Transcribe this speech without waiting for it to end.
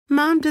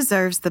Mom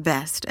deserves the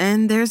best,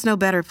 and there's no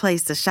better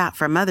place to shop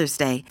for Mother's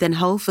Day than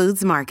Whole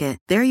Foods Market.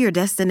 They're your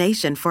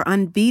destination for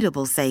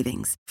unbeatable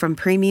savings, from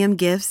premium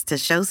gifts to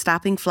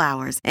show-stopping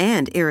flowers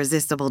and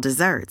irresistible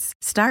desserts.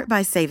 Start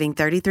by saving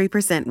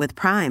 33% with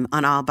Prime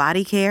on all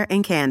body care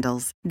and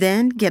candles.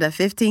 Then get a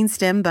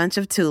 15-stem bunch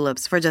of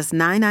tulips for just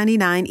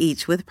 $9.99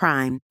 each with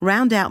Prime.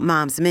 Round out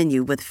Mom's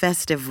menu with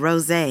festive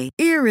rosé,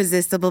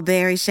 irresistible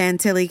berry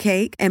chantilly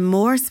cake, and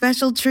more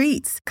special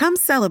treats. Come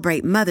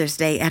celebrate Mother's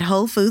Day at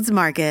Whole Foods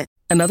Market.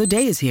 Another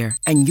day is here,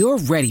 and you're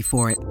ready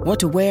for it. What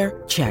to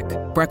wear? Check.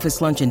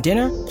 Breakfast, lunch, and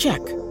dinner? Check.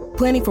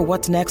 Planning for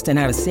what's next and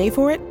how to save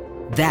for it?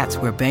 That's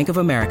where Bank of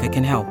America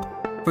can help.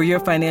 For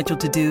your financial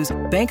to-dos,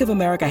 Bank of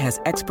America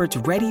has experts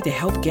ready to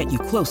help get you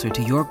closer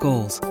to your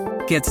goals.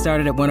 Get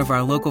started at one of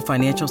our local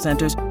financial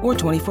centers or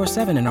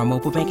 24/7 in our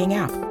mobile banking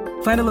app.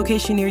 Find a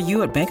location near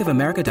you at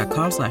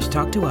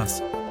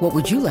bankofamerica.com/talktous. What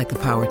would you like the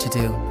power to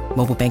do?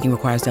 Mobile banking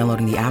requires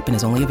downloading the app and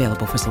is only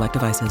available for select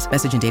devices.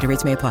 Message and data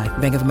rates may apply.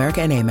 Bank of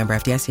America N.A., member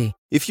FDIC.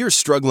 If you're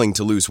struggling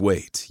to lose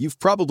weight, you've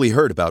probably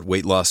heard about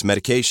weight loss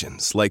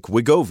medications like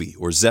Wegovy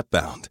or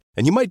Zepbound,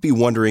 and you might be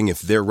wondering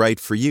if they're right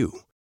for you.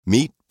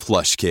 Meet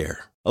PlushCare,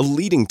 a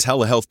leading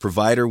telehealth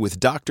provider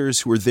with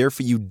doctors who are there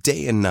for you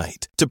day and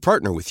night to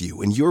partner with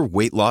you in your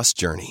weight loss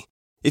journey.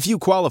 If you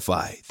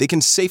qualify, they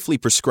can safely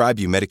prescribe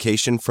you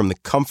medication from the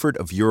comfort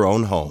of your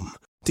own home.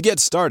 To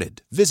get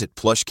started, visit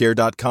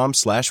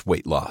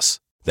plushcare.com/weightloss.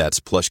 That's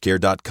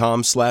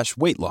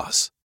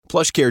plushcare.com/weightloss.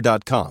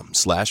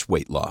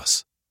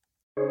 plushcare.com/weightloss.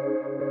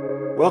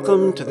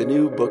 Welcome to the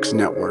New Books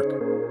Network.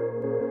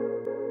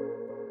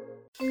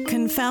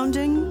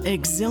 Confounding,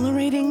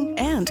 exhilarating,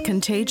 and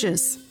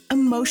contagious.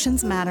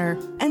 Emotions matter,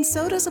 and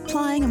so does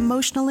applying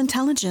emotional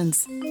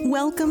intelligence.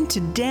 Welcome to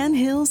Dan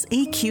Hill's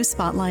EQ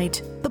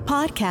Spotlight, the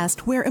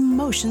podcast where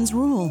emotions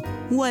rule.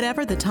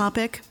 Whatever the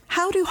topic,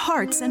 how do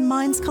hearts and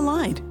minds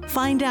collide?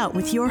 Find out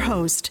with your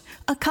host,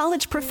 a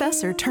college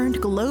professor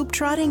turned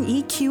globe-trotting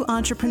EQ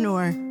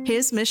entrepreneur.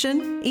 His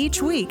mission?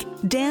 Each week,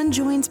 Dan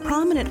joins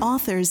prominent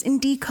authors in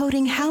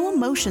decoding how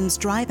emotions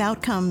drive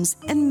outcomes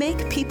and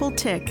make people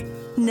tick.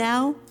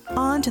 Now,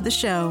 on to the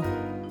show.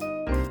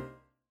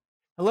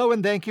 Hello,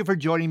 and thank you for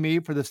joining me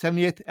for the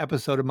 70th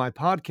episode of my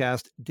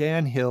podcast,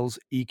 Dan Hill's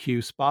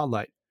EQ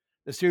Spotlight.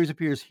 The series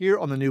appears here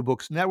on the New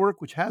Books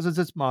Network, which has as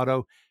its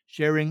motto,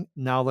 sharing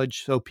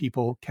knowledge so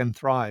people can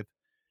thrive.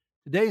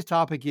 Today's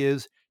topic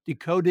is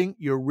decoding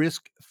your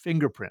risk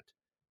fingerprint.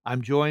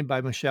 I'm joined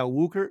by Michelle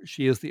Wucker.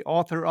 She is the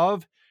author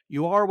of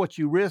You Are What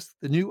You Risk,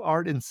 The New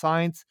Art and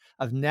Science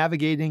of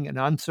Navigating an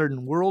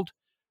Uncertain World.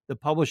 The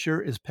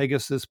publisher is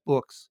Pegasus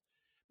Books.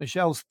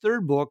 Michelle's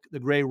third book, The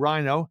Gray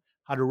Rhino,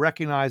 How to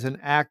Recognize and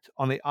Act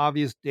on the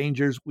Obvious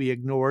Dangers We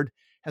Ignored,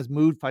 has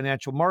moved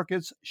financial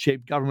markets,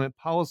 shaped government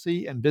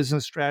policy and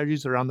business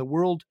strategies around the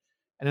world,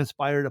 and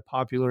inspired a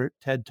popular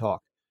TED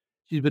Talk.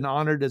 She's been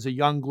honored as a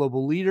young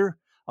global leader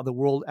of the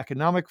World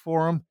Economic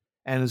Forum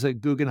and as a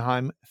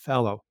Guggenheim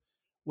Fellow.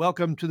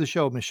 Welcome to the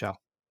show,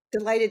 Michelle.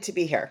 Delighted to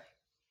be here.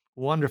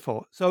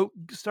 Wonderful. So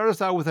start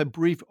us out with a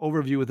brief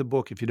overview of the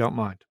book, if you don't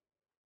mind.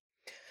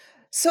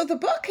 So the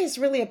book is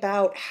really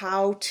about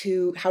how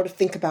to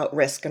think about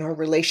risk and our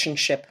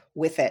relationship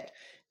with it.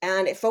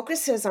 And it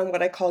focuses on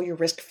what I call your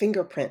risk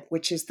fingerprint,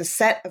 which is the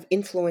set of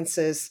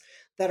influences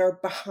that are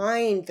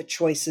behind the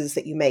choices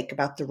that you make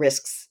about the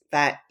risks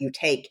that you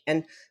take.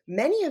 And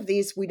many of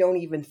these we don't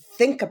even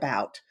think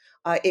about.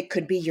 It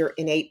could be your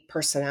innate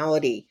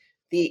personality,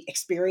 the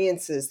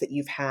experiences that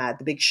you've had,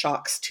 the big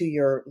shocks to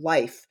your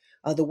life,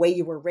 the way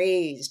you were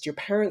raised, your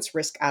parents'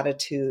 risk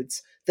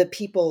attitudes, the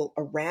people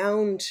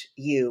around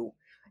you.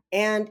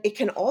 And it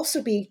can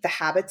also be the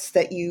habits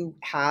that you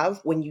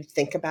have when you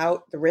think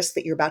about the risk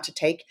that you're about to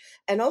take,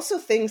 and also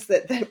things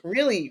that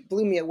really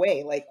blew me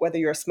away, like whether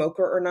you're a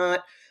smoker or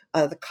not,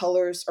 the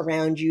colors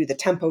around you, the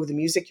tempo of the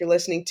music you're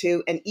listening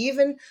to, and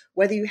even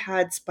whether you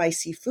had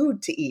spicy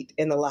food to eat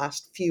in the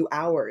last few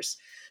hours.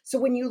 So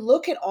when you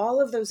look at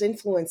all of those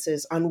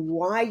influences on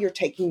why you're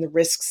taking the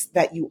risks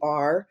that you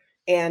are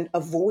and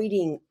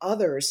avoiding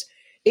others,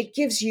 it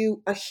gives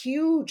you a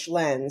huge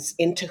lens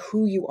into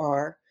who you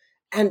are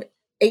and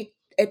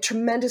a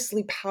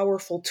tremendously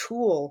powerful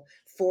tool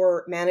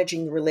for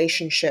managing the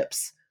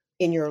relationships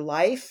in your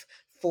life,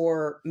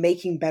 for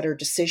making better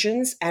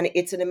decisions. And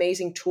it's an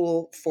amazing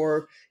tool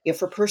for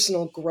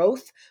personal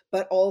growth,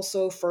 but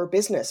also for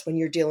business when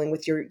you're dealing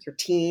with your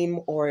team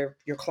or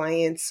your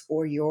clients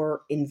or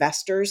your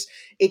investors.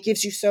 It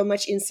gives you so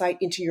much insight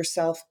into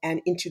yourself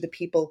and into the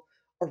people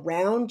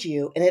around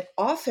you. And it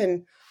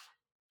often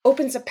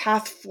opens a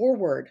path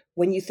forward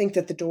when you think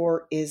that the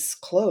door is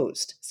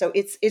closed. So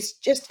it's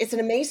an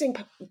amazing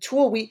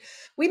tool. We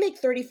make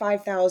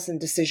 35,000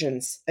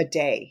 decisions a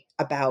day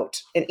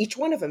about, and each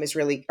one of them is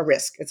really a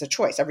risk. It's a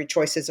choice. Every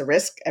choice is a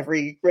risk.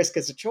 Every risk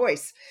is a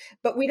choice.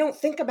 But we don't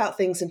think about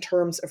things in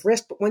terms of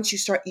risk. But once you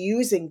start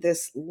using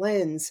this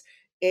lens,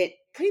 it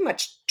pretty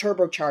much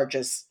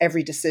turbocharges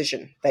every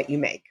decision that you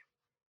make.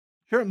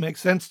 Sure, it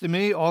makes sense to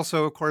me.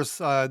 Also, of course,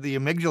 the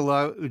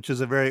amygdala, which is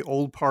a very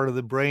old part of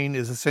the brain,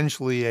 is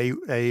essentially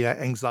a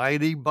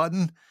anxiety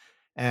button.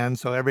 And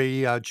so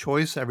every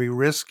choice, every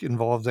risk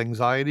involves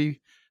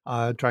anxiety,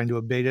 trying to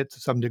abate it to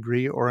some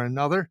degree or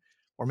another,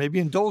 or maybe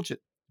indulge it,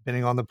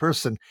 depending on the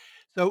person.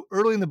 So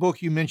early in the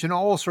book, you mentioned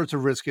all sorts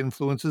of risk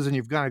influences, and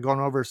you've kind of gone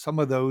over some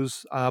of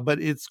those,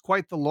 but it's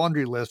quite the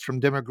laundry list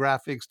from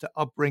demographics to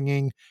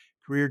upbringing,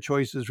 career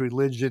choices,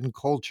 religion,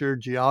 culture,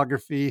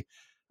 geography.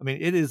 I mean,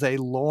 it is a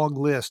long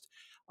list.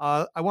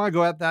 I want to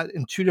go at that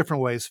in two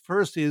different ways.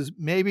 First is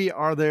maybe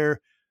are there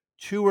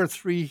two or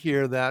three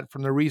here that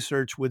from the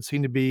research would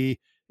seem to be,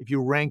 if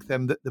you rank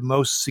them, the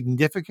most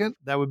significant?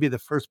 That would be the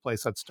first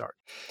place I'd start.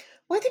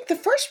 Well, I think the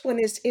first one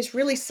is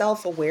really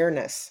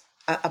self-awareness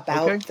Okay.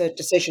 about the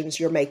decisions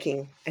you're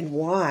making and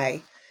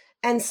why.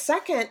 And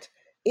second,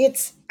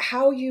 it's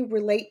how you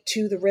relate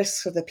to the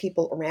risks of the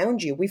people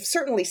around you. We've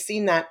certainly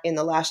seen that in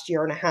the last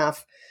year and a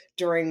half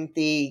during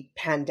the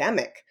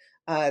pandemic,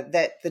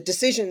 that the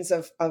decisions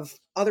of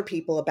other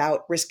people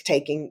about risk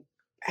taking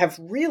have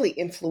really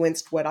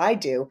influenced what I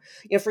do.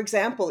 For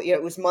example,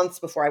 it was months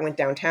before I went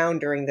downtown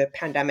during the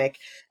pandemic,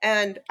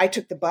 and I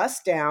took the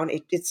bus down.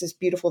 It's this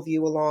beautiful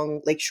view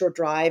along Lakeshore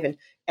Drive, and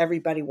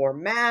everybody wore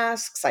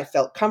masks. I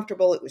felt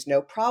comfortable. It was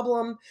no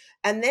problem.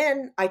 And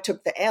then I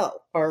took the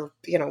L, or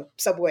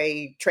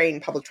subway, train,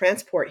 public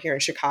transport here in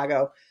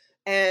Chicago,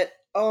 and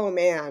oh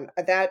man,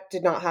 that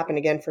did not happen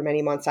again for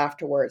many months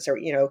afterwards. Or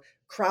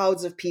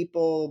crowds of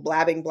people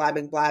blabbing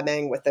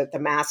with the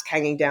mask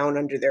hanging down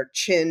under their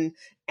chin.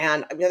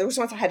 And there was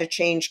once I had to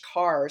change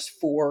cars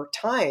 4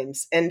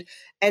 times. And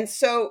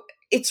so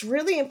it's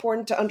really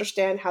important to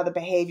understand how the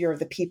behavior of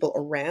the people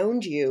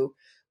around you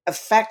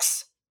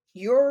affects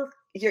your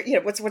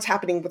what's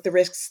happening with the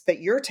risks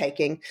that you're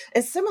taking.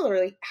 And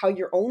similarly, how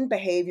your own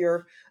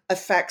behavior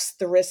affects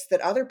the risks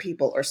that other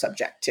people are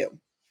subject to.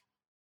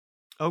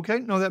 Okay,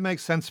 no, that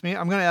makes sense to me.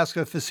 I'm going to ask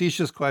a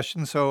facetious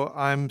question. So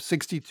I'm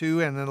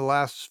 62, and in the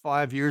last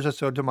 5 years or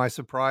so, to my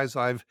surprise,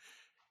 I've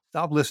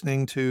stopped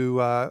listening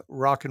to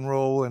rock and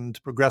roll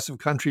and progressive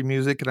country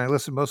music, and I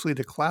listen mostly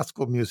to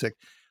classical music.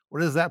 What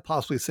does that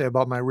possibly say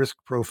about my risk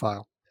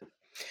profile?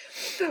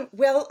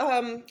 Well,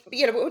 what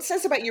it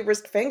says about your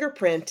risk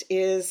fingerprint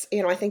is,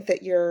 I think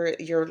that you're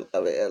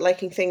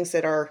liking things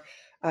that are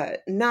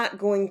not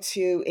going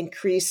to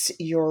increase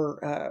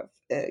your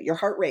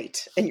heart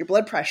rate and your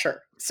blood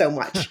pressure so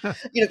much.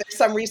 There's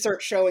some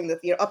research showing that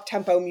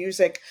up-tempo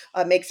music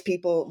makes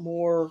people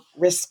more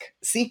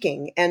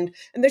risk-seeking, and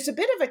there's a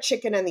bit of a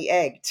chicken and the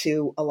egg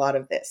to a lot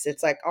of this.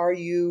 It's like, are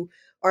you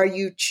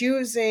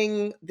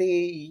choosing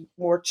the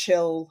more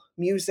chill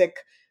music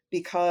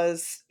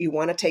because you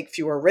want to take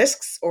fewer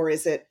risks, or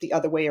is it the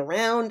other way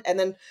around? And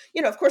then,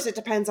 of course, it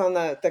depends on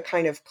the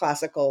kind of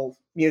classical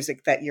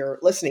music that you're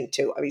listening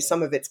to. I mean,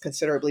 some of it's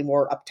considerably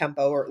more up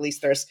tempo, or at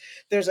least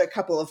there's a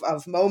couple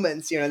of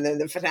moments, and then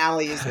the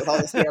finales with all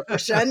this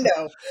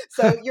crescendo.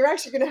 So you're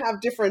actually going to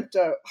have different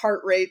heart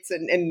rates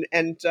and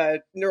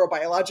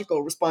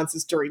neurobiological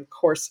responses during the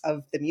course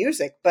of the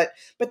music. But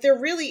there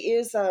really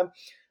is a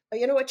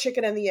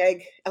chicken and the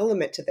egg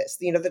element to this.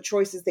 The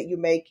choices that you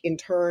make in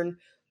turn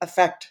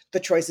affect the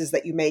choices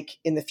that you make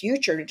in the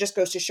future. And it just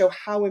goes to show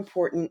how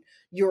important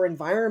your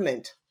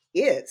environment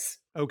is.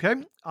 Okay.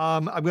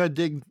 I'm going to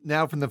dig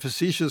now from the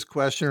facetious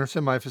question or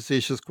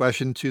semi-facetious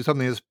question to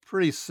something that's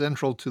pretty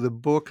central to the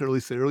book, or at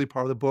least the early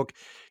part of the book.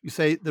 You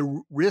say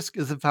the risk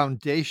is the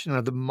foundation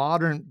of the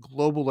modern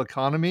global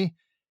economy.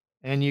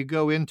 And you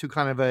go into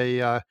kind of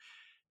a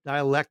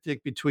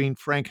dialectic between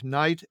Frank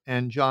Knight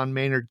and John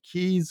Maynard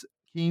Keynes.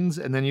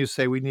 And then you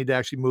say we need to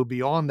actually move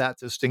beyond that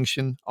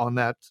distinction on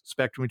that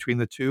spectrum between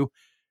the two.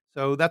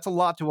 So that's a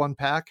lot to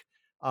unpack,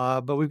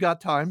 but we've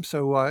got time.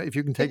 So if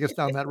you can take us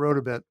down that road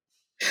a bit.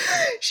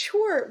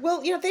 Sure.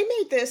 Well, they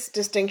made this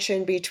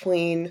distinction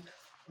between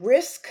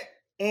risk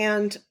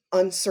and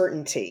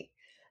uncertainty,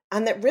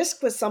 and that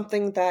risk was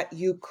something that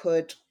you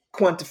could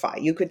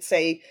quantify. You could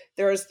say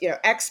there's,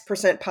 X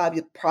percent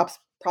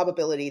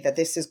probability that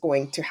this is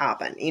going to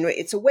happen.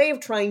 It's a way of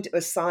trying to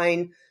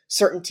assign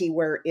certainty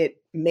where it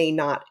may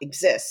not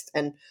exist.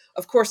 And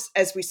of course,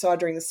 as we saw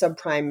during the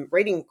subprime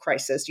rating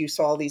crisis, you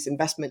saw these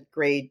investment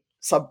grade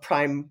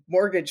subprime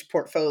mortgage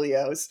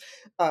portfolios,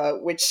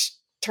 which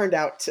turned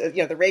out to,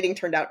 the rating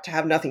turned out to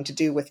have nothing to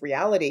do with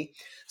reality.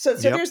 So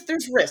Yep.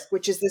 there's risk,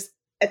 which is this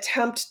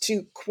attempt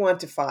to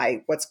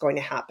quantify what's going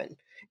to happen.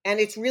 And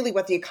it's really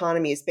what the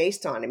economy is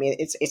based on. I mean,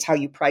 it's how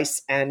you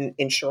price an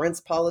insurance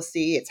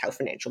policy. It's how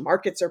financial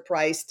markets are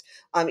priced.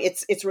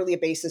 It's really a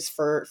basis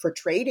for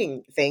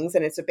trading things,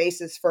 and it's a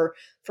basis for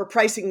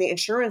pricing the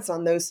insurance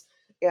on those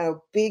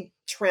big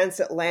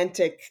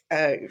transatlantic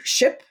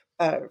ship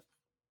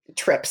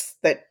trips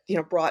that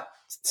brought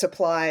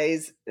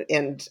supplies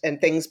and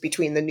things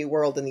between the New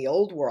World and the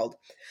Old World.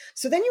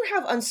 So then you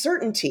have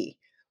uncertainty,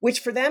 which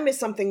for them is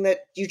something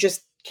that you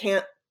just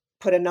can't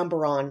put a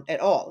number on at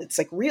all. It's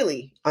like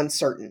really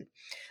uncertain.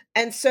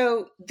 And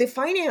so the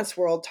finance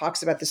world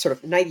talks about this sort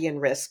of Knightian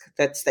risk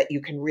that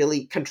you can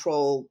really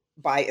control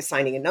by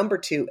assigning a number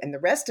to, and the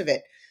rest of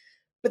it.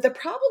 But the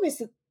problem is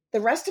that the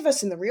rest of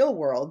us in the real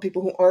world,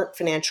 people who aren't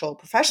financial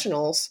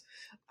professionals,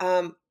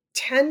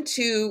 tend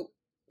to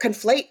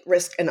conflate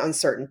risk and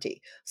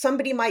uncertainty.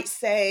 Somebody might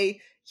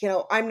say,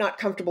 I'm not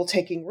comfortable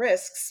taking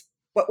risks,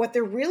 but what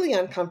they're really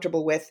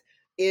uncomfortable with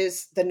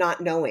is the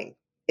not knowing.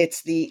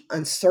 It's the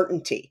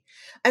uncertainty.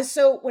 And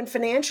so when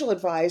financial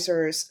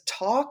advisors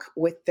talk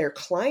with their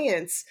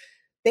clients,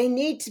 they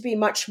need to be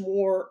much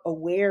more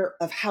aware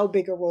of how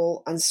big a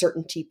role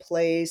uncertainty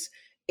plays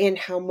in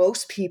how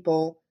most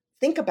people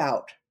think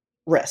about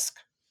risk.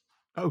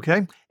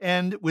 Okay.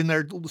 And when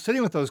they're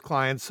sitting with those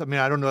clients, I mean,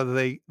 I don't know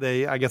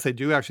that I guess they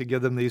do actually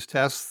give them these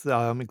tests,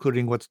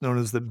 including what's known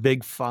as the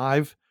Big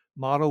Five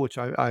model, which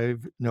I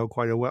know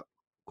quite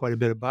a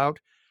bit about.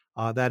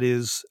 That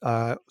is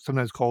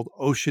sometimes called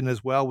OCEAN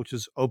as well, which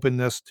is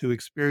openness to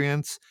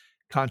experience,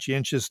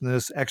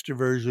 conscientiousness,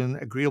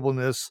 extroversion,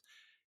 agreeableness,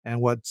 and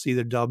what's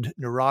either dubbed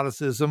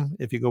neuroticism,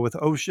 if you go with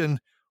OCEAN,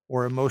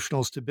 or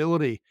emotional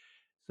stability.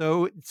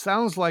 So it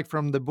sounds like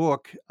from the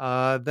book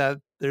that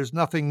there's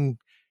nothing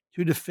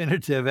too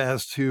definitive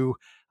as to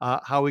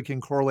how we can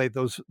correlate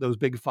those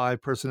big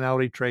five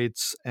personality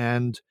traits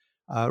and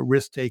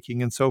risk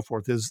taking and so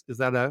forth. Is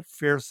that a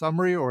fair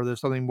summary, or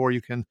there's something more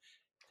you can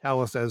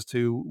tell us as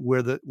to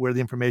where the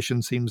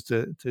information seems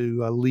to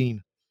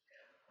lean?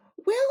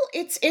 Well,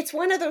 it's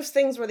one of those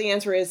things where the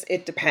answer is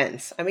it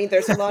depends. I mean,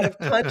 there's a lot of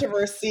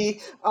controversy,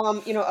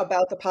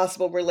 about the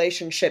possible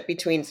relationship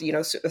between,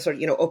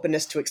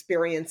 openness to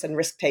experience and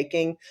risk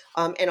taking,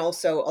 and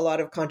also a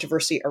lot of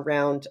controversy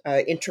around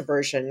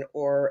introversion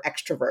or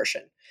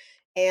extroversion.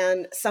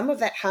 And some of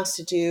that has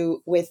to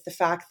do with the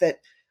fact that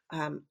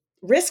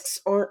risks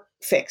aren't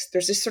fixed.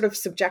 There's this sort of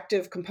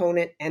subjective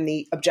component and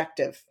the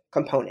objective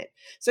component.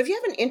 So if you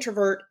have an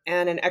introvert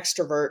and an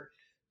extrovert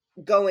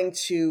going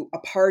to a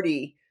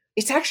party,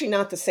 it's actually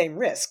not the same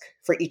risk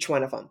for each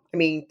one of them. I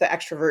mean, the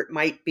extrovert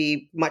might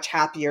be much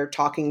happier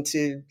talking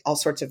to all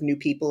sorts of new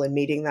people and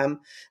meeting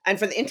them. And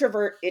for the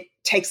introvert, it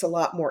takes a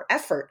lot more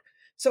effort.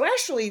 So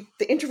actually,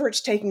 the introvert's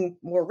taking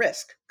more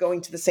risk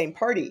going to the same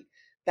party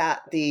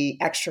that the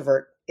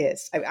extrovert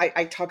is.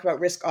 I talk about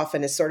risk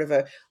often as sort of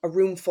a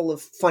room full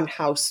of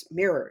funhouse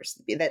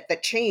mirrors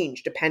that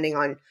change depending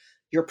on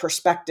your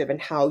perspective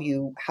and how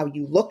you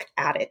look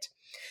at it.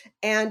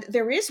 And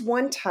there is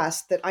one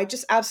test that I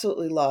just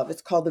absolutely love.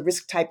 It's called the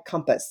Risk Type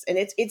Compass. And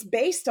it's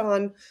based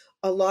on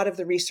a lot of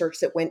the research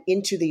that went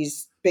into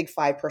these big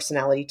five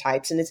personality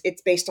types. And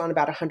it's based on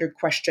about 100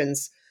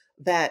 questions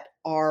that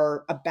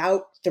are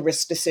about the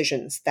risk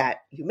decisions that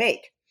you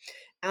make.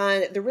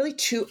 And there are really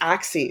two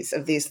axes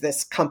of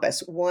this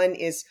compass. One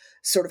is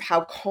sort of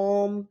how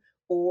calm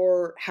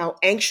or how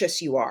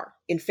anxious you are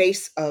in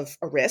face of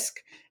a risk.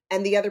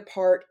 And the other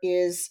part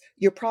is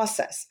your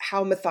process,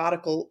 how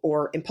methodical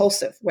or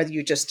impulsive, whether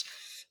you just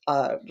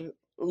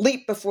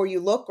leap before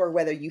you look or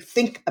whether you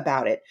think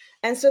about it.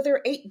 And so there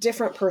are 8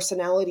 different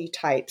personality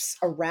types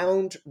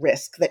around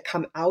risk that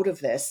come out of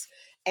this.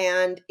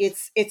 And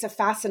it's a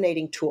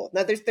fascinating tool.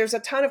 Now, there's a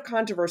ton of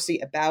controversy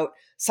about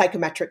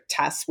psychometric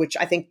tests, which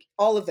I think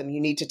all of them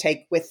you need to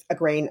take with a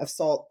grain of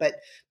salt, but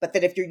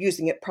that if you're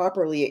using it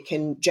properly, it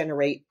can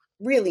generate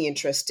really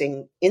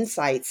interesting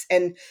insights.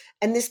 And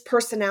this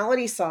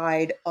personality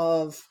side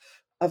of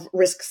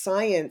risk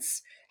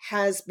science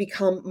has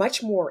become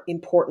much more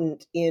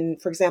important in,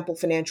 for example,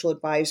 financial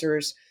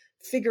advisors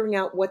figuring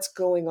out what's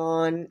going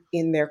on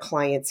in their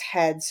clients'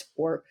 heads,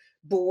 or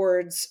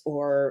boards,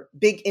 or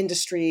big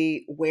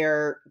industry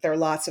where there are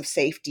lots of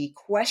safety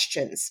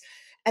questions.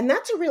 And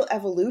that's a real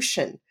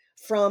evolution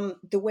from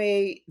the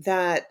way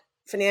that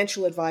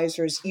financial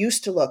advisors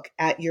used to look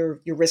at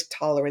your risk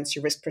tolerance,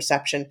 your risk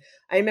perception.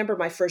 I remember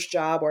my first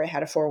job where I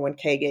had a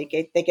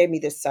 401k, they gave me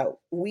this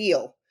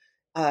wheel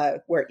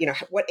where,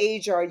 what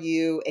age are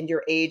you? And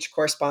your age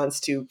corresponds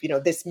to,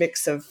 this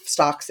mix of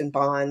stocks and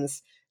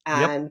bonds.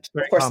 And yep,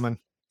 very of course, common.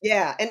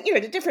 Yeah. And,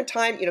 at a different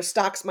time,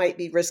 stocks might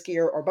be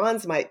riskier or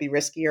bonds might be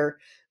riskier.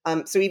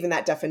 So even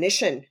that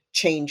definition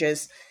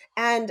changes.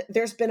 And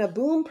there's been a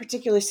boom,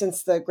 particularly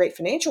since the great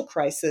financial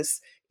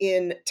crisis,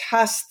 in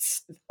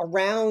tests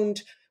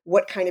around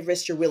what kind of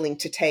risk you're willing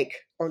to take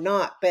or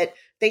not. But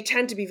they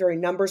tend to be very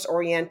numbers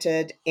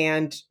oriented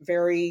and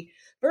very,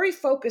 very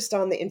focused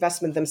on the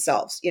investment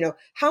themselves.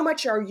 How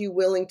much are you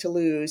willing to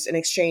lose in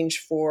exchange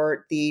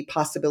for the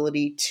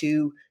possibility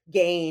to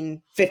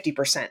gain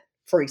 50%,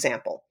 for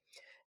example?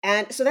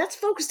 And so that's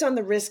focused on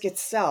the risk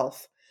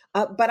itself.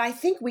 But I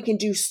think we can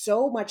do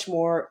so much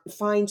more,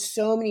 find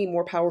so many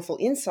more powerful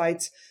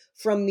insights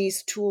from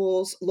these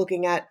tools,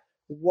 looking at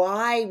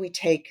why we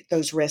take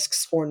those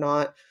risks or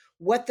not,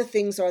 what the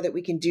things are that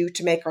we can do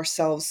to make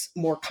ourselves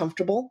more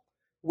comfortable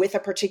with a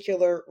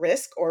particular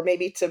risk, or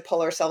maybe to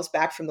pull ourselves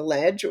back from the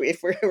ledge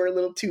if we're a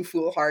little too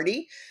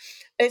foolhardy.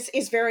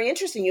 It's very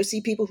interesting. You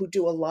see people who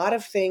do a lot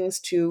of things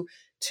to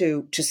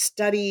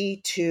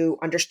study, to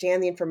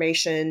understand the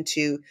information,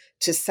 to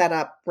set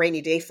up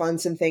rainy day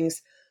funds and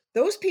things.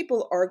 Those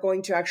people are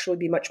going to actually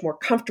be much more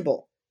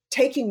comfortable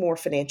taking more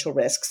financial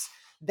risks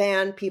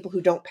than people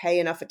who don't pay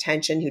enough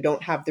attention, who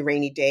don't have the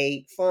rainy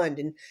day fund.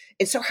 And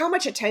so how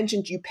much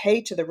attention do you pay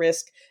to the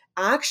risk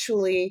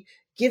actually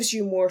gives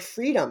you more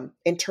freedom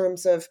in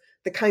terms of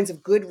the kinds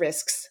of good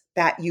risks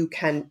that you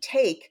can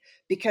take,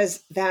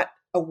 because that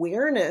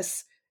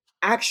awareness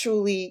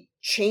actually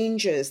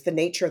changes the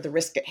nature of the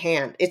risk at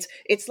hand.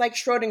 It's like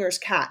Schrodinger's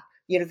cat,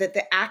 that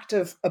the act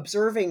of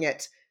observing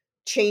it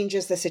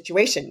changes the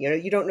situation.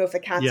 You don't know if the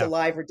cat's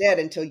alive or dead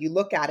until you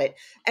look at it.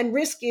 And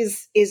risk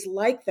is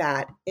like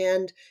that.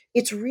 And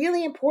it's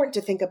really important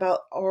to think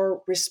about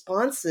our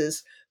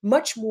responses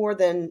much more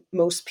than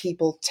most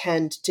people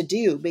tend to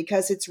do,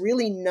 because it's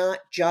really not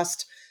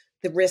just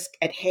the risk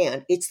at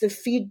hand. It's the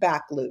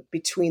feedback loop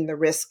between the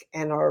risk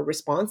and our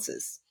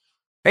responses.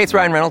 Hey, it's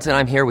Ryan Reynolds, and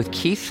I'm here with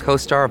Keith,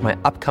 co-star of my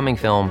upcoming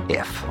film,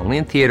 If, only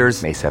in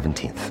theaters May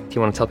 17th. Do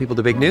you want to tell people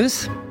the big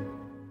news?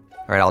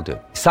 All right, I'll do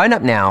it. Sign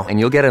up now and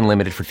you'll get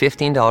unlimited for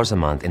 $15 a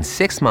month and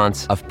 6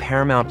 months of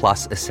Paramount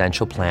Plus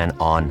Essential Plan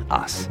on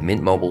us.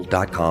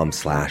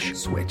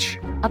 MintMobile.com/switch.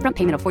 Upfront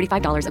payment of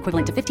 $45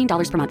 equivalent to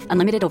 $15 per month.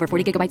 Unlimited over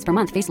 40 gigabytes per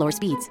month. Face lower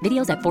speeds.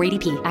 Videos at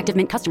 480p. Active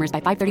Mint customers by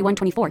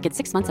 531.24 get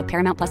 6 months of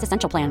Paramount Plus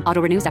Essential Plan. Auto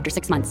renews after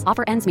 6 months.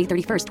 Offer ends May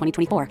 31st,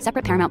 2024.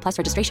 Separate Paramount Plus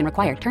registration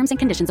required. Terms and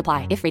conditions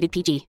apply if rated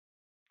PG.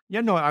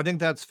 Yeah, no, I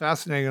think that's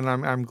fascinating, and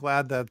I'm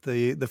glad that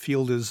the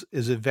field is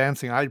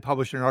advancing. I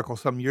published an article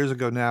some years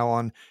ago now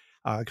on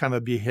kind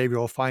of a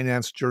behavioral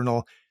finance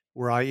journal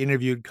where I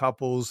interviewed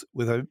couples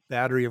with a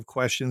battery of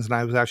questions, and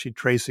I was actually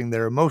tracing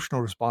their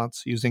emotional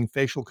response using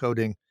facial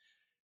coding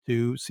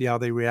to see how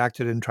they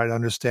reacted and try to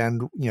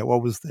understand,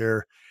 what was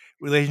their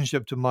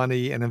relationship to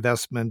money and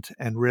investment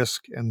and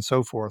risk and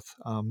so forth.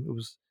 It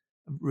was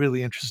a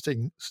really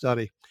interesting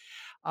study.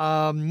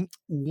 One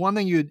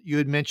thing you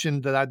had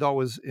mentioned that I thought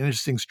was an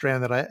interesting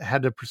strand that I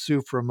had to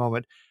pursue for a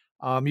moment.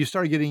 You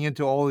started getting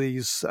into all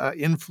these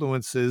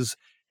influences,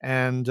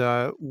 and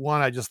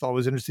one I just thought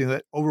was interesting,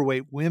 that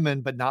overweight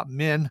women, but not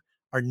men,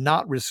 are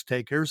not risk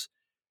takers.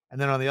 And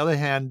then on the other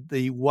hand,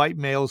 the white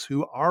males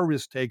who are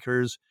risk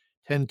takers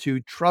tend to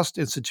trust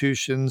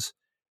institutions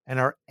and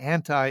are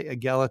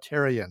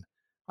anti-egalitarian.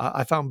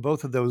 I found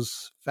both of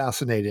those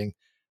fascinating.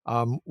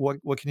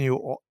 What can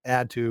you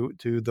add to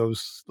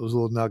those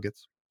little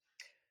nuggets?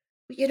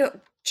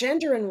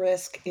 Gender and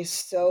risk is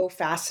so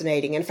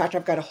fascinating. In fact,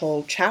 I've got a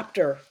whole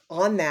chapter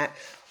on that.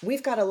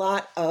 We've got a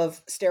lot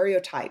of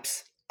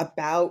stereotypes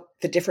about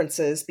the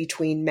differences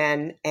between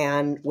men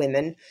and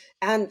women.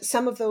 And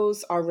some of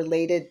those are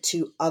related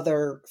to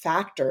other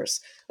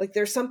factors. Like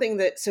there's something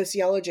that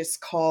sociologists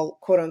call,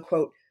 quote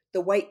unquote,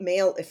 the white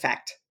male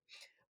effect,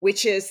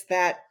 which is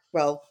that,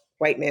 well,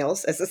 white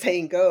males, as the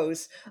saying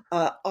goes,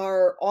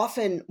 are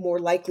often more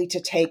likely to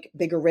take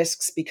bigger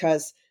risks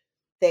because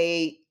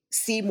they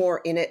see more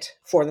in it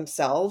for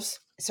themselves.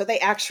 So they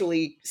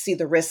actually see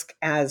the risk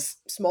as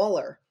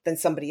smaller than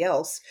somebody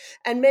else.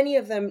 And many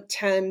of them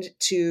tend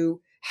to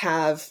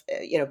have,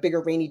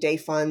 bigger rainy day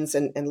funds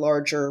and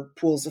larger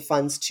pools of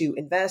funds to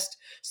invest.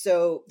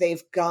 So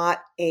they've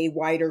got a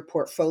wider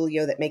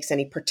portfolio that makes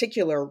any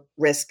particular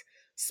risk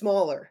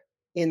smaller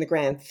in the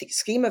grand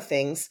scheme of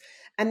things.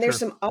 And there's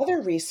some other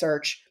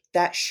research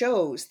that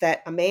shows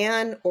that a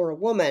man or a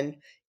woman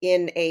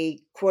in a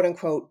quote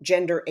unquote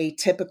gender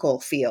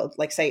atypical field,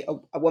 like say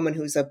a woman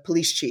who's a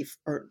police chief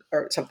or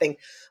something,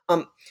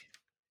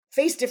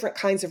 face different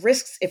kinds of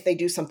risks if they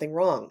do something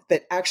wrong,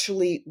 that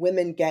actually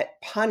women get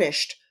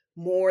punished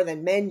more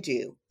than men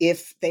do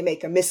if they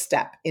make a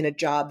misstep in a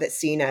job that's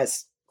seen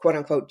as quote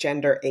unquote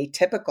gender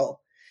atypical.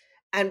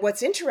 And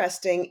what's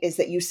interesting is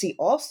that you see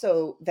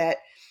also that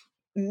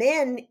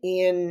men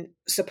in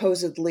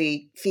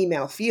supposedly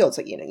female fields,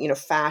 like,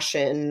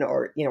 fashion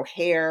or,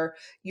 hair,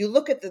 you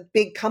look at the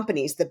big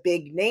companies, the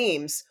big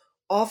names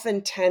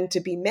often tend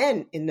to be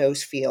men in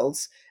those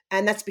fields.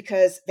 And that's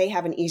because they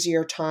have an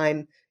easier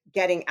time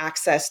getting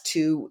access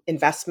to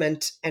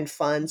investment and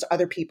funds.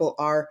 Other people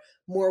are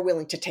more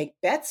willing to take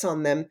bets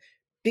on them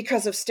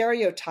because of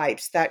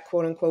stereotypes that,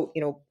 quote unquote,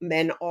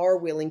 men are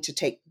willing to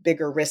take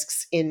bigger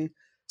risks in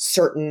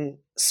certain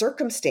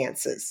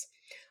circumstances.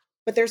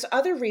 But there's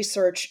other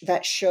research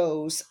that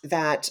shows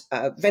that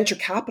venture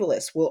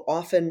capitalists will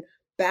often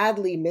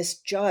badly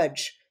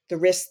misjudge the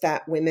risks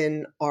that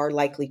women are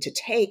likely to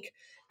take,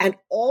 and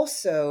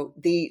also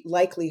the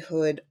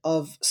likelihood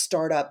of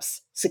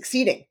startups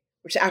succeeding,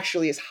 which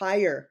actually is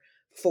higher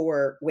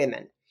for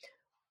women.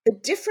 The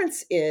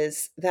difference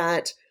is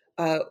that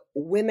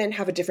women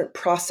have a different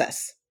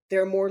process.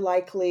 They're more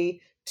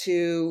likely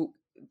to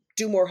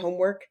do more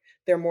homework.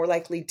 They're more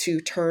likely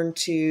to turn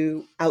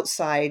to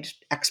outside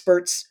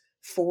experts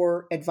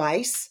for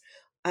advice.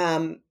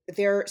 So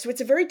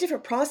it's a very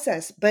different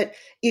process. But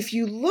if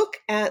you look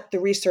at the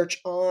research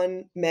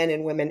on men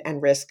and women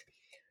and risk,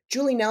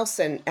 Julie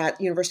Nelson at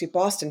the University of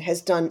Boston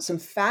has done some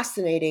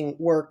fascinating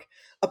work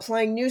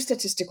applying new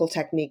statistical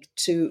technique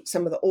to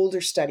some of the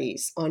older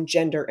studies on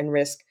gender and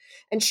risk.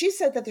 And she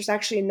said that there's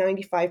actually a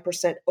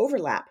 95%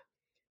 overlap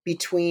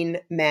between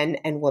men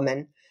and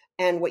women.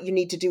 And what you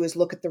need to do is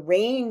look at the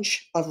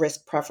range of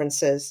risk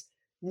preferences,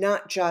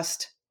 not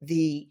just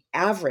the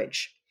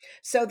average.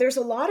 So there's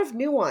a lot of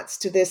nuance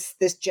to this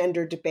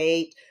gender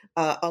debate,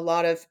 a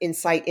lot of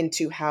insight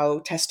into how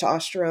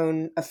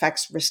testosterone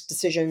affects risk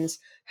decisions,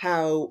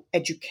 how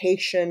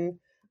education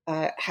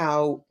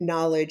how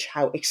knowledge,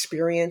 how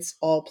experience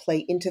all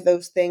play into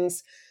those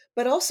things,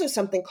 but also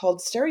something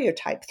called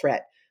stereotype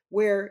threat,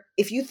 where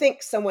if you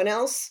think someone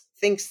else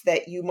thinks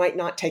that you might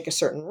not take a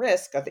certain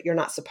risk or that you're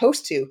not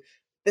supposed to,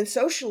 then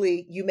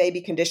socially you may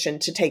be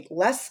conditioned to take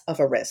less of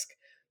a risk.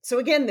 So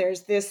again,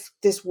 there's this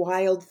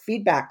wild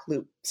feedback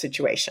loop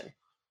situation.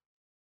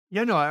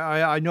 Yeah, no,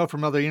 I know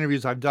from other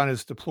interviews I've done,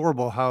 it's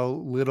deplorable how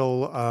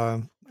little,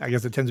 I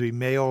guess it tends to be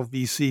male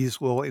VCs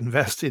will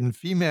invest in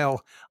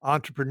female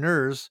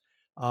entrepreneurs,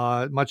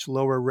 much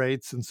lower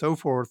rates and so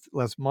forth,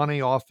 less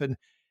money often.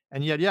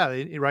 And yet, yeah,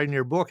 right in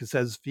your book, it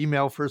says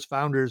female first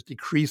founders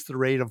decrease the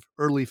rate of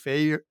early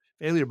failure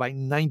by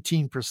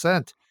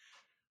 19%.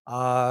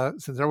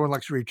 Since everyone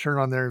likes to return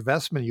on their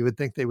investment, you would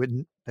think they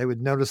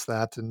would notice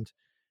that and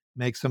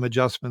make some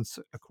adjustments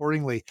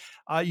accordingly.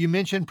 You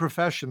mentioned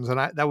professions, and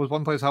that was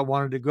one place I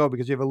wanted to go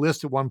because you have a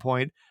list at one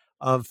point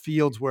of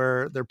fields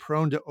where they're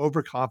prone to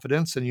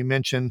overconfidence, and you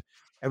mentioned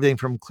everything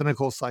from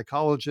clinical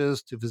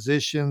psychologists to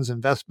physicians,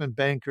 investment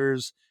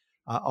bankers,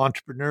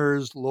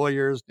 entrepreneurs,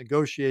 lawyers,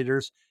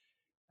 negotiators.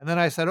 And then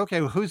I said,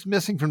 okay, well, who's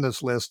missing from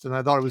this list? And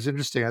I thought it was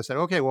interesting. I said,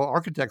 okay, well,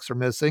 architects are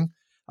missing,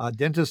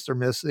 dentists are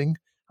missing,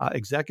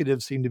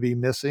 executives seem to be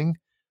missing.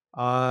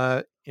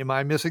 Am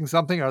I missing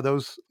something? Are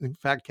those, in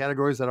fact,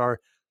 categories that are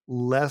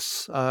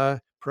less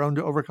prone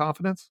to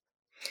overconfidence?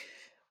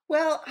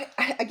 Well,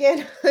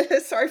 again,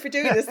 sorry for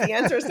doing this. The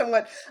answer is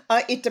somewhat,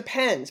 it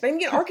depends. But I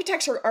mean,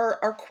 architects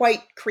are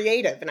quite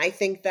creative. And I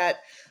think that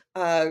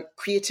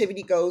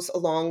creativity goes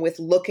along with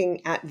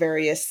looking at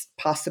various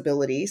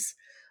possibilities.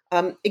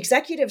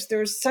 Executives,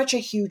 there's such a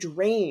huge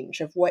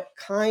range of what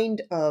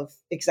kind of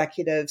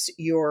executives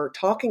you're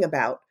talking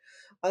about.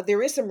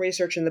 There is some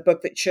research in the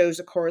book that shows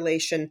a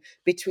correlation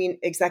between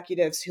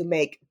executives who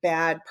make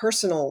bad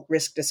personal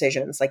risk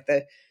decisions, like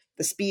the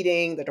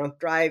speeding, the drunk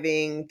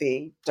driving,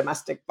 the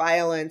domestic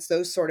violence,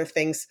 those sort of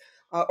things,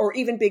 or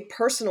even big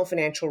personal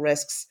financial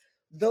risks.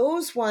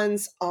 Those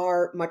ones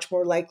are much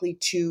more likely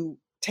to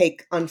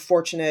take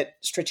unfortunate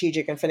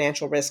strategic and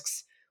financial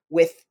risks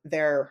with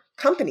their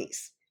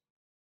companies.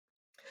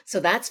 So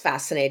that's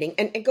fascinating.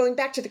 And going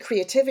back to the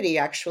creativity,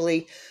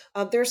 actually,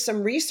 there's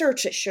some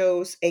research that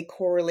shows a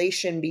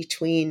correlation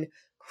between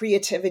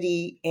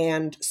creativity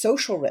and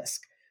social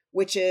risk,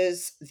 which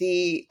is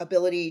the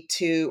ability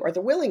to, or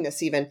the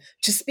willingness even,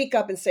 to speak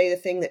up and say the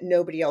thing that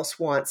nobody else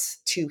wants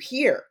to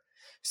hear.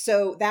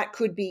 So that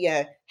could be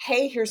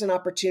hey, here's an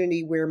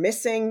opportunity we're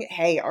missing.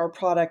 Hey, our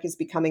product is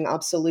becoming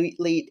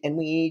obsolete and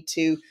we need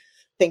to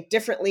think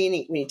differently.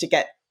 We need to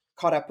get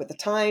caught up with the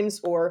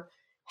times. Or,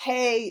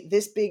 hey,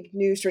 this big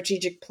new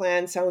strategic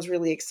plan sounds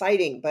really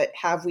exciting, but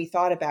have we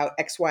thought about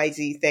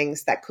XYZ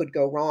things that could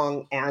go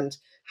wrong and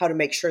how to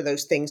make sure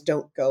those things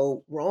don't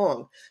go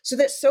wrong? So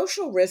that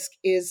social risk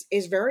is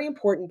very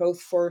important,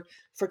 both for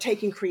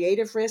taking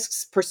creative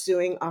risks,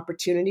 pursuing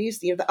opportunities,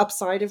 the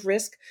upside of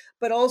risk,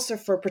 but also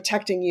for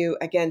protecting you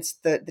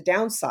against the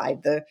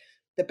downside, the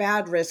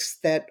bad risks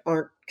that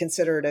aren't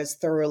considered as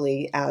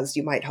thoroughly as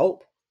you might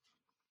hope.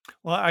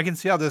 Well, I can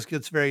see how this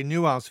gets very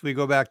nuanced. If we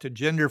go back to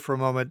gender for a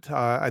moment,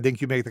 I think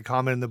you make the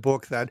comment in the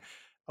book that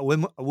a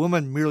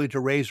woman merely to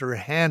raise her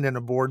hand in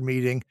a board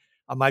meeting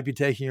might be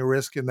taking a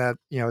risk in that,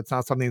 it's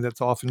not something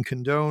that's often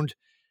condoned.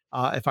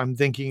 If I'm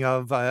thinking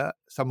of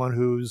someone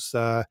who's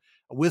a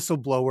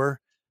whistleblower,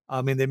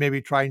 I mean, they may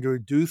be trying to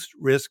reduce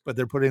risk, but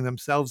they're putting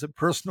themselves at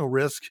personal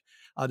risk,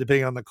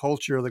 depending on the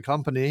culture of the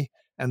company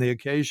and the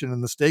occasion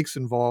and the stakes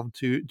involved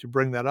to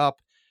bring that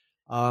up.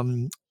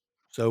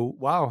 So,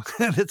 wow,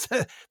 it's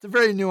a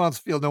very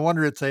nuanced field. No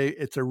wonder it's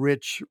a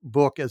rich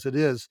book as it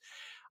is.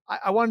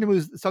 I wanted to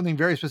move something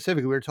very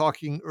specific. We were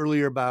talking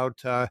earlier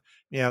about,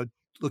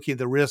 looking at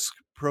the risk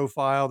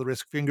profile, the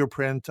risk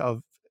fingerprint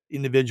of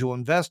individual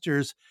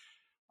investors.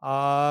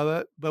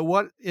 But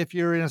what if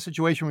you're in a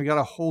situation where you got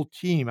a whole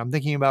team? I'm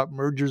thinking about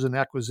mergers and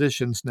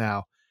acquisitions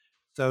now.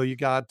 So you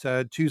got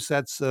two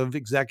sets of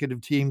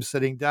executive teams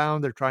sitting down.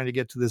 They're trying to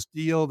get to this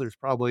deal. There's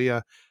probably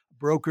a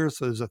broker,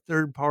 so there's a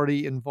third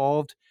party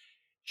involved.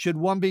 Should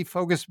one be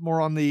focused more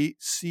on the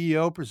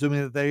CEO,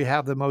 presuming that they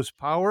have the most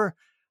power?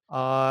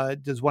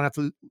 Does one have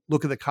to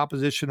look at the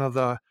composition of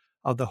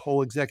the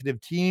whole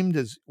executive team?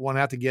 Does one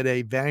have to get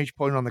a vantage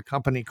point on the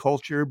company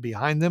culture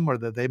behind them or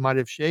that they might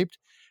have shaped?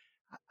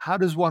 How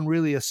does one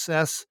really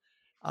assess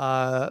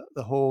the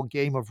whole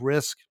game of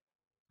risk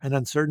and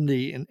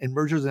uncertainty in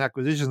mergers and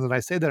acquisitions? And I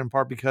say that in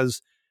part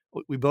because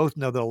we both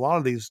know that a lot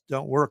of these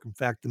don't work. In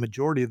fact, the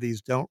majority of these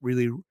don't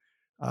really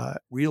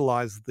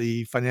realize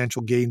the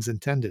financial gains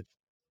intended.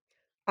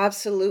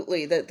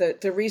 Absolutely.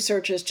 The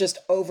research is just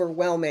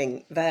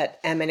overwhelming that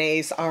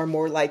M&As are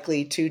more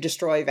likely to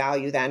destroy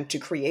value than to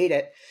create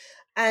it.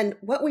 And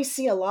what we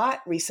see a lot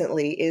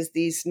recently is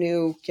these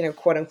new,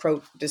 quote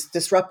unquote,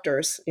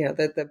 disruptors,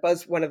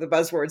 one of the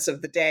buzzwords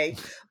of the day,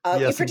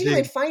 Yes, particularly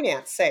in indeed.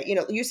 finance. Say,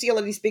 you see all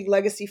of these big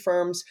legacy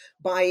firms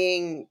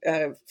buying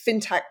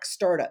fintech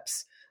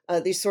startups.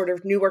 these sort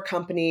of newer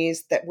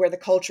companies that where the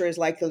culture is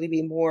likely to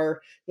be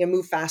more,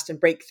 move fast and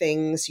break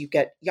things. You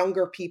get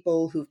younger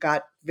people who've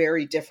got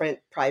very different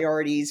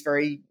priorities,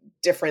 very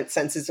different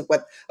senses of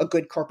what a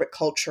good corporate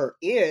culture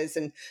is.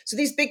 And so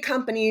these big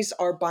companies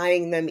are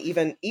buying them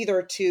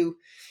either to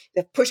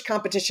push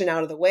competition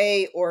out of the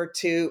way or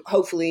to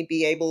hopefully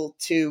be able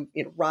to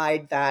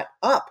ride that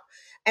up.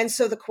 And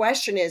so the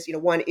question is,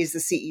 one, is the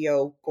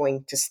CEO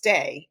going to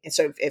stay? And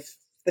so if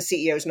the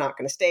CEO is not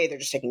going to stay, they're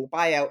just taking a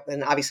buyout,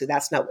 then obviously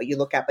that's not what you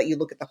look at, but you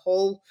look at the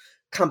whole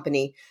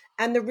company.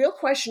 And the real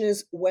question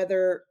is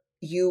whether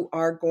you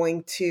are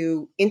going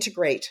to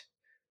integrate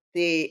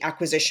the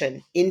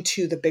acquisition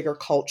into the bigger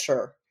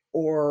culture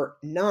or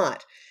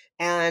not.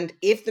 And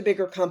if the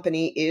bigger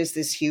company is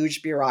this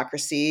huge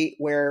bureaucracy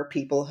where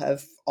people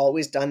have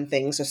always done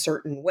things a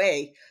certain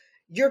way,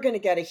 you're going to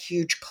get a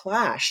huge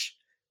clash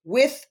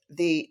with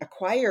the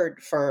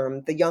acquired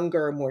firm, the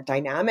younger, more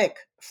dynamic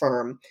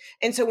firm.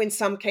 And so in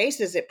some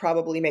cases, it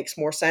probably makes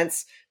more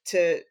sense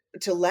to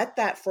let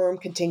that firm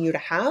continue to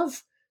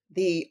have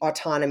the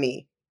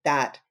autonomy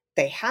that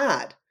they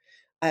had.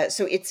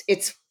 So it's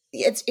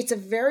a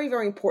very,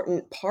 very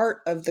important part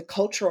of the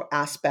cultural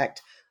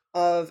aspect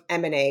of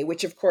M&A,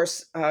 which of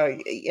course,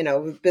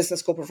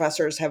 business school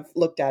professors have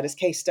looked at as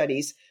case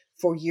studies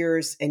for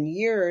years and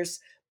years,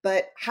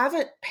 but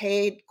haven't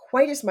paid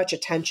quite as much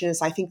attention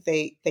as I think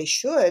they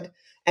should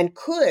and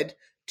could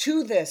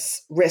to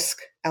this risk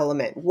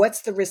element.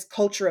 What's the risk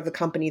culture of the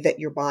company that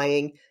you're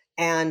buying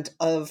and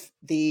of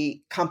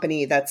the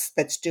company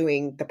that's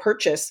doing the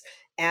purchase?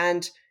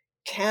 And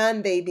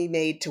can they be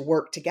made to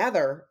work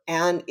together?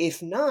 And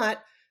if not,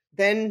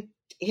 then,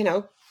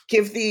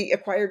 give the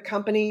acquired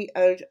company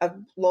a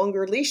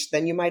longer leash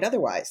than you might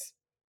otherwise.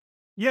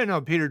 Yeah, no,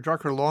 Peter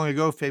Drucker long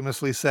ago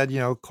famously said,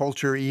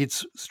 culture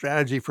eats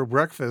strategy for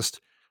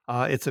breakfast.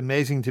 It's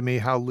amazing to me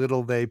how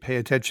little they pay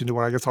attention to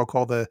what I guess I'll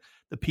call the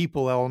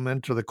people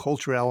element or the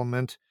culture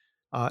element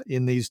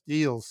in these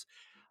deals.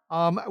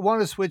 I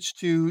want to switch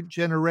to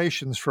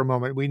generations for a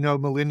moment. We know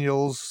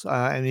millennials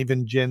and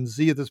even Gen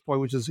Z at this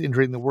point, which is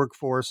entering the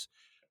workforce,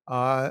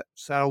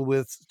 saddled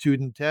with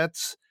student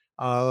debts,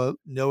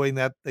 knowing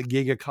that the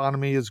gig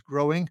economy is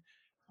growing.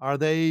 Are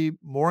they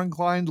more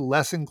inclined,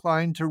 less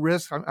inclined to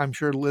risk? I'm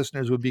sure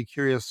listeners would be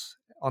curious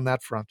on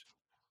that front.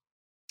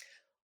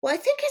 Well, I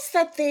think it's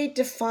that they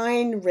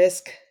define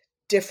risk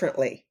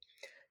differently.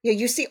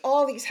 You see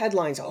all these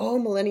headlines,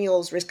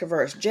 millennials risk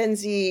averse, Gen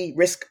Z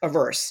risk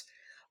averse,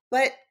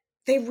 but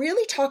they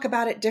really talk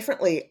about it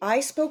differently. I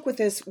spoke with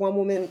this one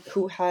woman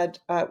who had,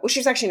 she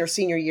was actually in her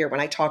senior year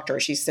when I talked to her.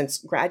 She's since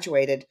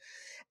graduated.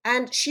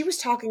 And she was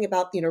talking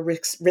about,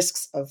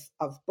 risks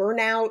of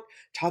burnout,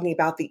 talking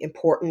about the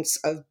importance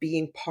of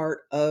being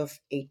part of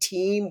a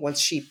team once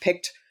she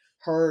picked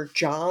her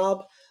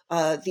job,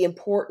 the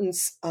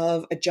importance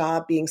of a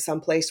job being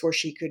someplace where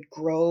she could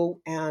grow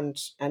and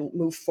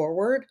move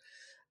forward.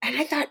 And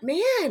I thought,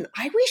 man,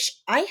 I wish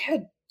I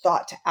had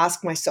thought to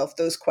ask myself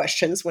those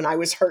questions when I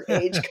was her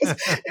age,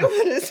 because it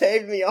would have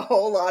saved me a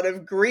whole lot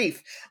of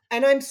grief.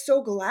 And I'm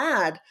so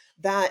glad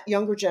that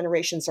younger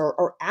generations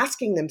are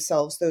asking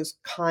themselves those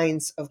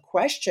kinds of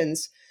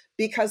questions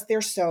because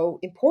they're so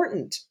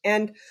important.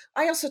 And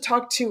I also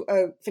talked to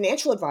a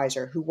financial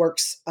advisor who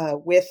works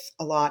with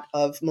a lot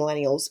of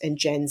millennials and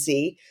Gen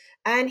Z.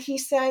 And he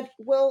said,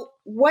 well,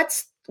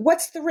 what's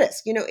the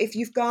risk? If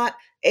you've got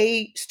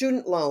a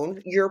student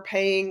loan, you're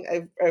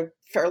paying a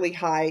fairly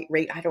high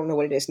rate. I don't know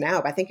what it is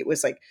now, but I think it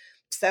was like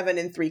 7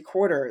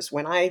 3/4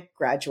 when I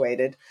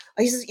graduated.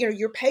 He says,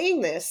 you're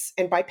paying this,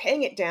 and by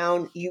paying it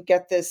down, you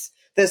get this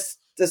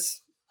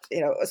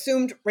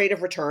assumed rate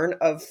of return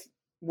of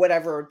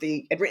whatever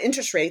the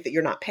interest rate that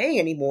you're not paying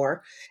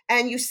anymore.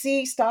 And you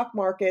see stock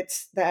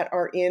markets that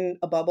are in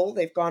a bubble.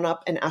 They've gone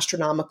up an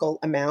astronomical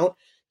amount.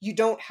 You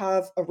don't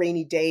have a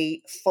rainy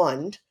day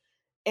fund.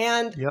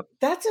 And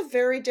That's a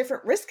very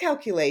different risk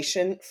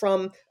calculation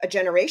from a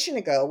generation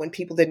ago when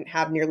people didn't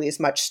have nearly as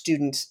much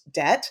student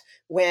debt,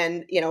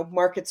 when,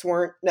 markets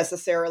weren't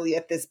necessarily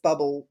at this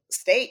bubble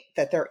state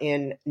that they're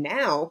in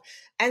now.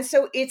 And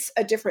so it's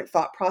a different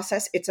thought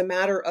process. It's a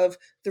matter of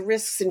the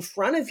risks in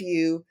front of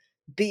you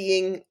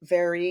being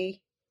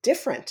very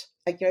different.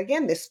 Like,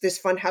 again, this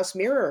funhouse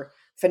mirror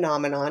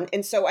phenomenon.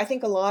 And so I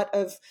think a lot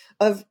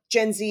of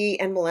Gen Z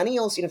and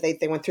millennials,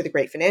 they went through the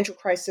great financial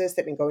crisis.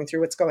 They've been going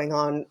through what's going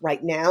on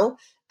right now.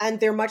 And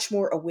they're much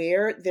more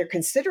aware. They're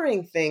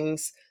considering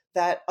things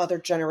that other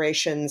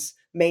generations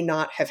may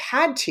not have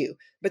had to.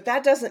 But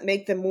that doesn't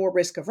make them more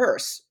risk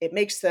averse. It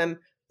makes them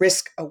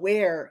risk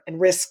aware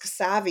and risk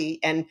savvy.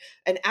 And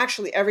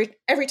actually,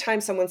 every time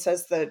someone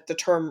says the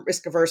term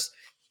risk averse,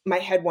 my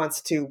head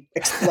wants to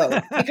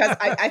explode because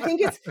I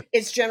think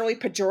it's generally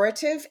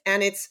pejorative,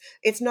 and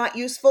it's not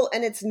useful,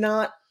 and it's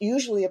not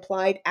usually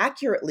applied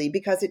accurately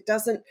because it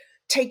doesn't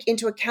take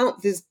into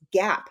account this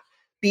gap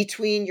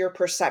between your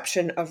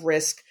perception of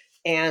risk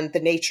and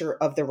the nature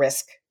of the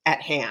risk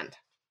at hand.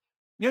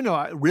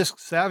 Risk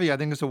savvy, I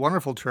think, is a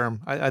wonderful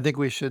term. I think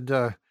we should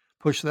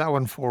push that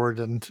one forward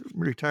and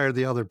retire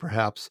the other,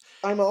 perhaps.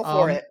 I'm all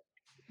for it.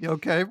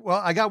 Okay.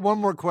 Well, I got one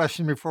more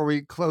question before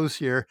we close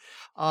here.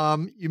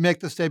 You make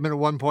the statement at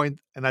one point,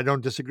 and I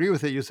don't disagree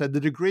with it. You said the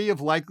degree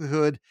of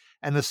likelihood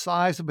and the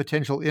size of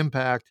potential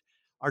impact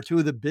are two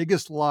of the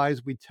biggest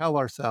lies we tell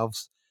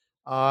ourselves.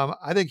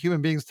 I think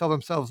human beings tell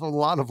themselves a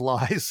lot of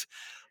lies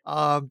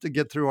to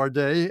get through our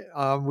day.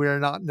 We are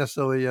not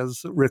necessarily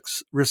as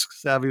risk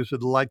savvy as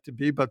we'd like to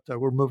be, but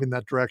we're moving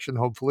that direction,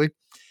 hopefully.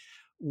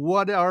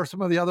 What are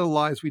some of the other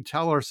lies we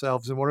tell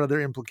ourselves, and what are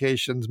their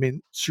implications? I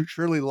mean,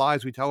 surely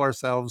lies we tell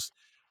ourselves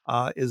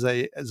is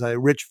a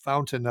rich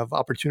fountain of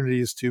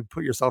opportunities to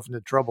put yourself into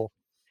trouble.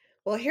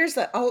 Well, here's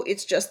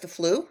it's just the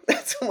flu.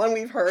 That's the one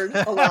we've heard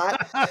a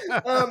lot.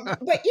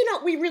 But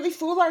we really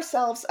fool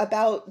ourselves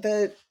about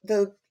the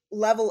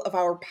level of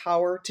our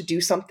power to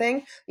do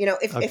something.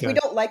 If we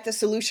don't like the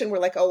solution, we're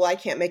like, oh, well, I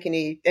can't make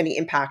any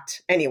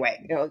impact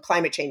anyway.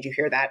 Climate change, you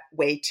hear that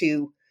way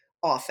too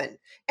often.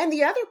 And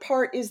the other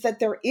part is that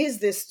there is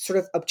this sort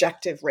of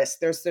objective risk.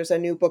 There's a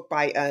new book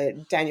by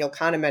Daniel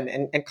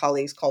Kahneman and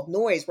colleagues called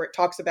Noise, where it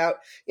talks about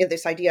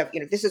this idea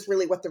of this is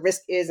really what the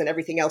risk is, and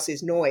everything else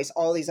is noise,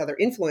 all these other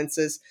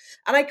influences.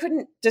 And I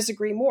couldn't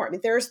disagree more. I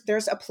mean,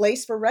 there's a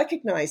place for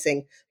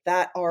recognizing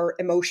that our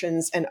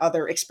emotions and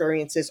other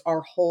experiences,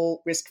 our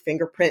whole risk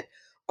fingerprint,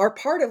 are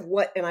part of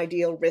what an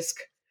ideal risk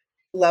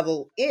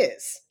level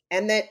is,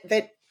 and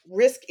that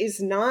risk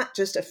is not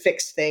just a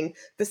fixed thing.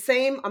 The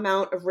same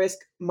amount of risk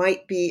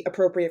might be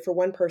appropriate for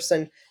one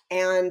person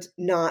and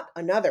not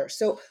another.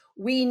 So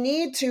we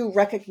need to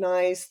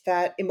recognize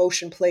that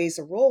emotion plays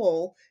a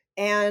role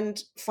and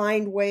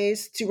find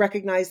ways to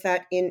recognize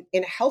that in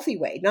a healthy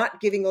way, not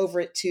giving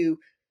over it to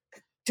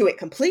it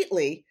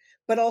completely,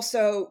 but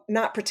also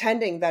not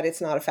pretending that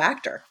it's not a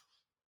factor.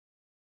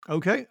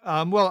 Okay.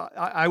 Well,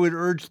 I would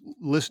urge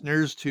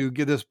listeners to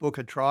give this book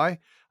a try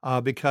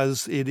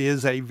because it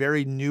is a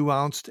very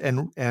nuanced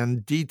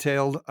and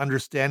detailed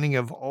understanding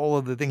of all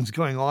of the things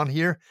going on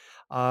here.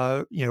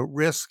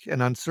 Risk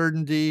and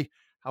uncertainty,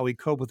 how we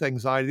cope with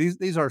anxiety.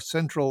 These are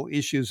central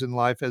issues in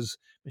life. As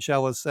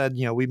Michelle has said,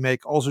 we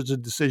make all sorts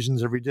of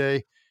decisions every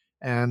day,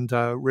 and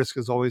risk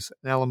is always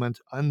an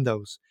element in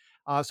those.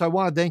 So I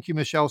want to thank you,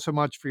 Michelle, so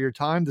much for your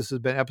time. This has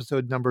been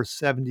episode number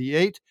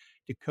 78.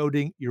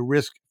 Decoding Your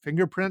Risk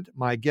Fingerprint.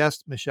 My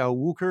guest, Michelle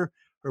Wucker.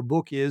 Her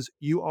book is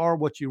You Are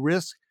What You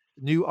Risk,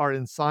 the New Art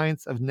and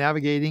Science of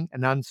Navigating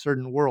an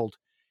Uncertain World.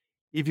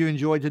 If you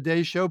enjoyed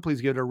today's show, please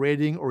give it a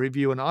rating or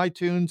review on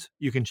iTunes.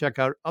 You can check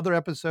out other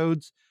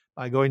episodes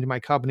by going to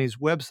my company's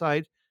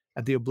website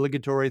at the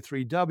obligatory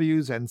 3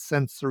 Ws and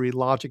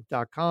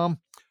sensorylogic.com,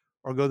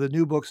 or go to the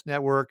New Books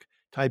Network,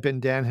 type in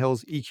Dan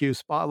Hill's EQ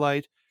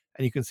Spotlight,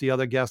 and you can see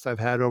other guests I've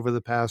had over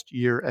the past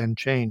year and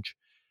change.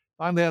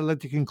 Finally, I'd like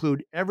to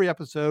conclude every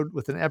episode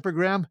with an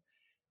epigram.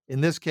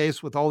 In this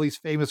case, with all these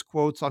famous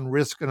quotes on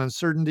risk and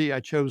uncertainty, I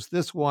chose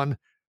this one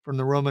from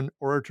the Roman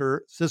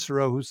orator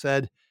Cicero, who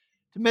said,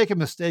 "To make a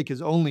mistake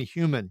is only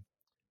human.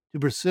 To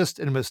persist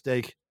in a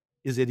mistake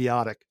is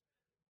idiotic."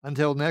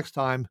 Until next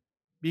time,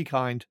 be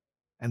kind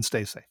and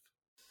stay safe.